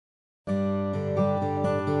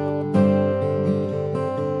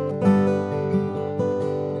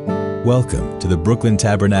Welcome to the Brooklyn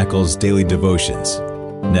Tabernacle's Daily Devotions.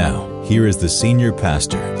 Now, here is the senior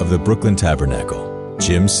pastor of the Brooklyn Tabernacle,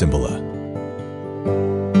 Jim Cymbala.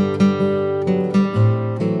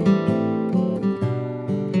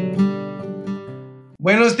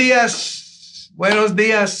 Buenos dias.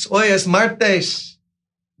 Hoy es martes,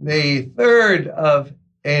 the 3rd of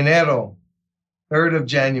enero, 3rd of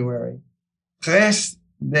January, 3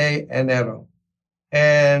 de enero.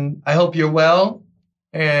 And I hope you're well.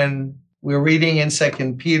 And we're reading in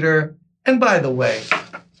 2 Peter. And by the way,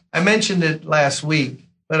 I mentioned it last week,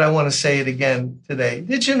 but I want to say it again today.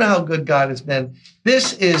 Did you know how good God has been?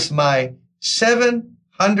 This is my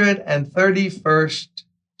 731st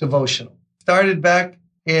devotional. Started back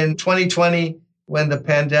in 2020 when the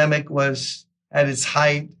pandemic was at its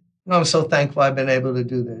height. I'm so thankful I've been able to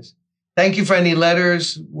do this. Thank you for any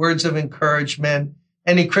letters, words of encouragement,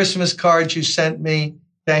 any Christmas cards you sent me.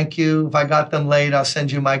 Thank you. If I got them late, I'll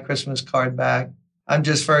send you my Christmas card back. I'm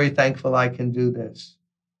just very thankful I can do this.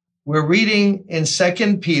 We're reading in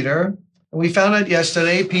 2 Peter. And we found out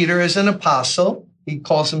yesterday Peter is an apostle. He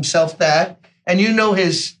calls himself that. And you know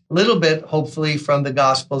his little bit, hopefully, from the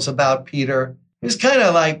Gospels about Peter. He's kind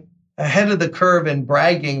of like ahead of the curve in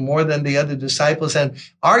bragging more than the other disciples and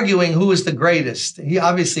arguing who was the greatest. He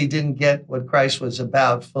obviously didn't get what Christ was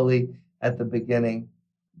about fully at the beginning.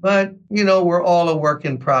 But, you know, we're all a work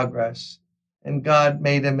in progress. And God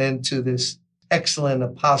made him into this excellent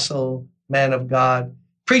apostle, man of God.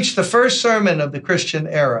 Preached the first sermon of the Christian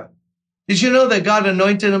era. Did you know that God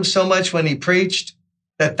anointed him so much when he preached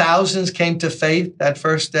that thousands came to faith that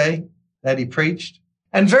first day that he preached?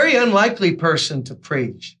 And very unlikely person to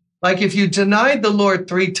preach. Like if you denied the Lord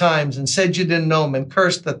 3 times and said you didn't know him and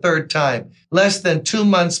cursed the 3rd time, less than 2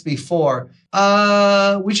 months before,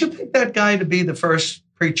 would you pick that guy to be the first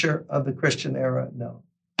preacher of the Christian era? No.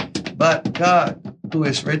 But God, who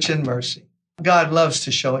is rich in mercy, God loves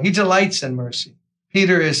to show. He delights in mercy.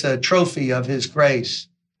 Peter is a trophy of his grace.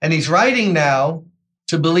 And he's writing now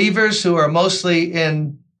to believers who are mostly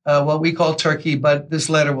in what we call Turkey, but this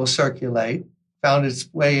letter will circulate, found its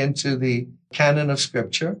way into the canon of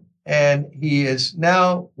Scripture. And he is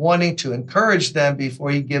now wanting to encourage them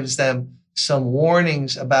before he gives them some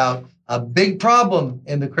warnings about a big problem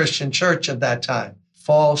in the Christian church of that time.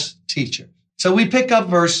 False teachers. So we pick up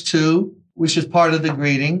verse 2, which is part of the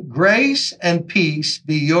greeting. Grace and peace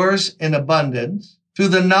be yours in abundance through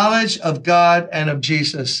the knowledge of God and of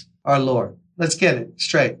Jesus our Lord. Let's get it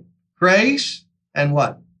straight. Grace and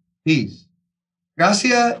what? Peace.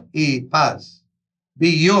 Gracia y paz be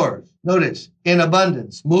yours. Notice, in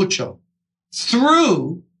abundance, mucho.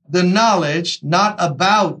 Through the knowledge, not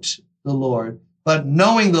about the Lord, but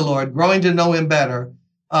knowing the Lord, growing to know him better,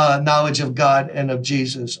 knowledge of God and of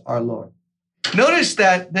Jesus our Lord. Notice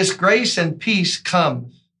that this grace and peace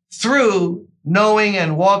comes through knowing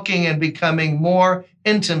and walking and becoming more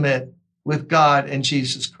intimate with God and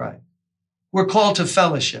Jesus Christ. We're called to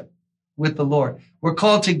fellowship with the Lord. We're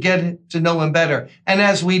called to get to know him better. And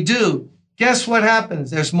as we do, guess what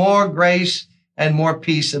happens? There's more grace and more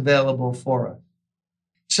peace available for us.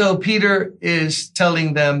 So Peter is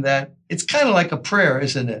telling them that it's kind of like a prayer,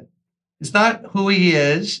 isn't it? It's not who he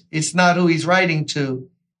is. It's not who he's writing to.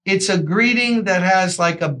 It's a greeting that has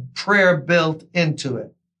like a prayer built into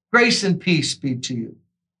it. Grace and peace be to you.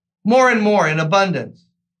 More and more in abundance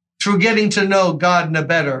through getting to know God and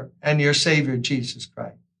better and your Savior, Jesus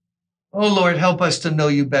Christ. Oh, Lord, help us to know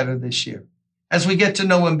you better this year. As we get to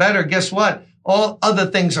know him better, guess what? All other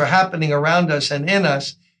things are happening around us and in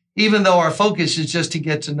us, even though our focus is just to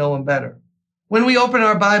get to know him better. When we open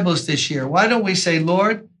our Bibles this year, why don't we say,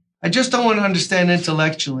 Lord, I just don't want to understand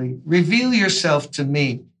intellectually. Reveal yourself to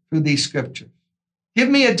me through these scriptures. Give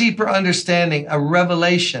me a deeper understanding, a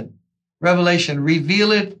revelation.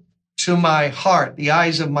 Reveal it to my heart, the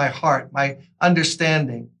eyes of my heart, my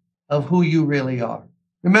understanding of who you really are.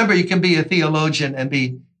 Remember, you can be a theologian and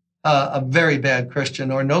be a very bad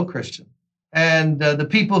Christian or no Christian. And the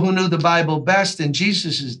people who knew the Bible best in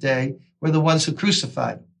Jesus' day were the ones who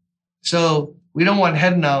crucified him. So we don't want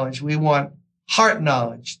head knowledge. We want heart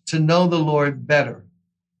knowledge to know the Lord better.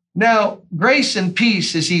 Now, grace and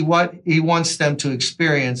peace is what he wants them to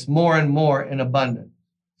experience more and more in abundance.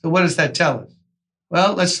 So what does that tell us?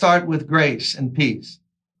 Well, let's start with grace and peace.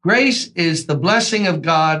 Grace is the blessing of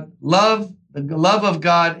God, love, the love of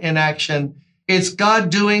God in action. It's God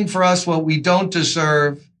doing for us what we don't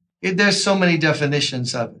deserve. There's so many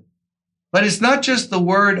definitions of it. But it's not just the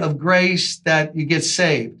word of grace that you get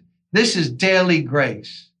saved. This is daily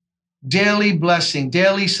grace, daily blessing,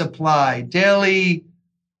 daily supply, daily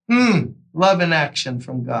love and action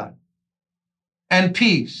from God. And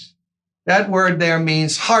peace. That word there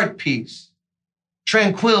means heart peace,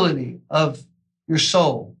 tranquility of your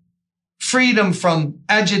soul, freedom from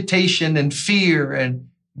agitation and fear and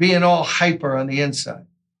being all hyper on the inside.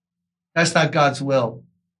 That's not God's will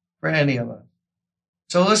for any of us.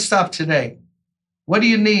 So let's stop today. What do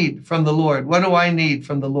you need from the Lord? What do I need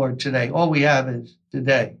from the Lord today? All we have is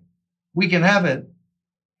today. We can have it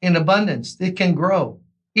in abundance. It can grow.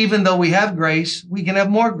 Even though we have grace, we can have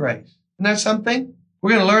more grace. Isn't that something?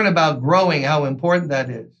 We're going to learn about growing, how important that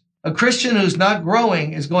is. A Christian who's not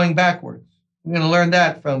growing is going backwards. We're going to learn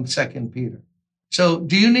that from 2 Peter. So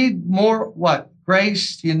do you need more what?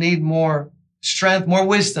 Grace? Do you need more strength, more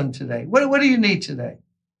wisdom today? What do you need today?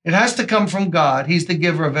 It has to come from God. He's the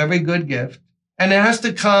giver of every good gift. And it has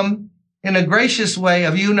to come in a gracious way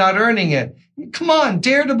of you not earning it. Come on,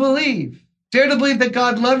 dare to believe. Dare to believe that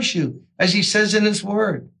God loves you, as he says in his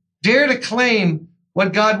word. Dare to claim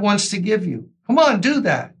what God wants to give you. Come on, do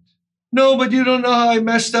that. No, but you don't know how I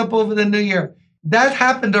messed up over the new year. That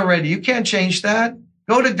happened already. You can't change that.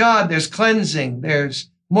 Go to God. There's cleansing. There's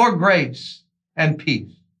more grace and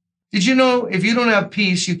peace. Did you know if you don't have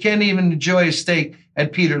peace, you can't even enjoy a steak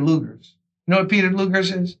at Peter Luger's? You know what Peter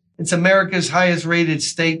Luger's is? It's America's highest rated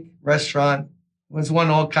steak restaurant. It's won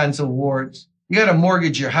all kinds of awards. You got to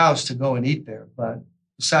mortgage your house to go and eat there. But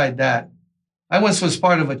beside that, I once was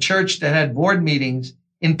part of a church that had board meetings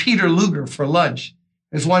in Peter Luger for lunch.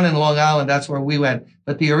 There's one in Long Island. That's where we went.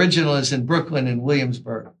 But the original is in Brooklyn and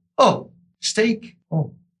Williamsburg. Oh, steak.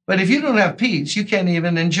 Oh. But if you don't have peace, you can't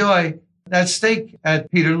even enjoy that steak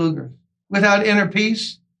at Peter Luger's. Without inner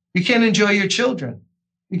peace, you can't enjoy your children.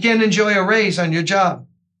 You can't enjoy a raise on your job.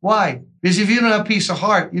 Why? Because if you don't have peace of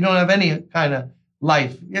heart, you don't have any kind of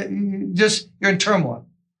life. You're in turmoil.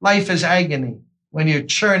 Life is agony when you're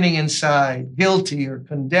churning inside, guilty or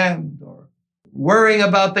condemned or worrying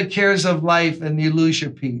about the cares of life and you lose your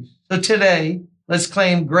peace. So today, let's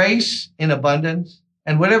claim grace in abundance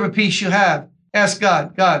and whatever peace you have, ask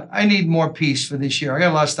God, God, I need more peace for this year. I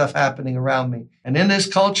got a lot of stuff happening around me. And in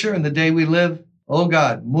this culture and the day we live, oh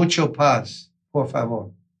God, mucho paz, por favor.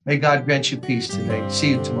 May God grant you peace today. See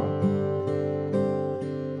you tomorrow.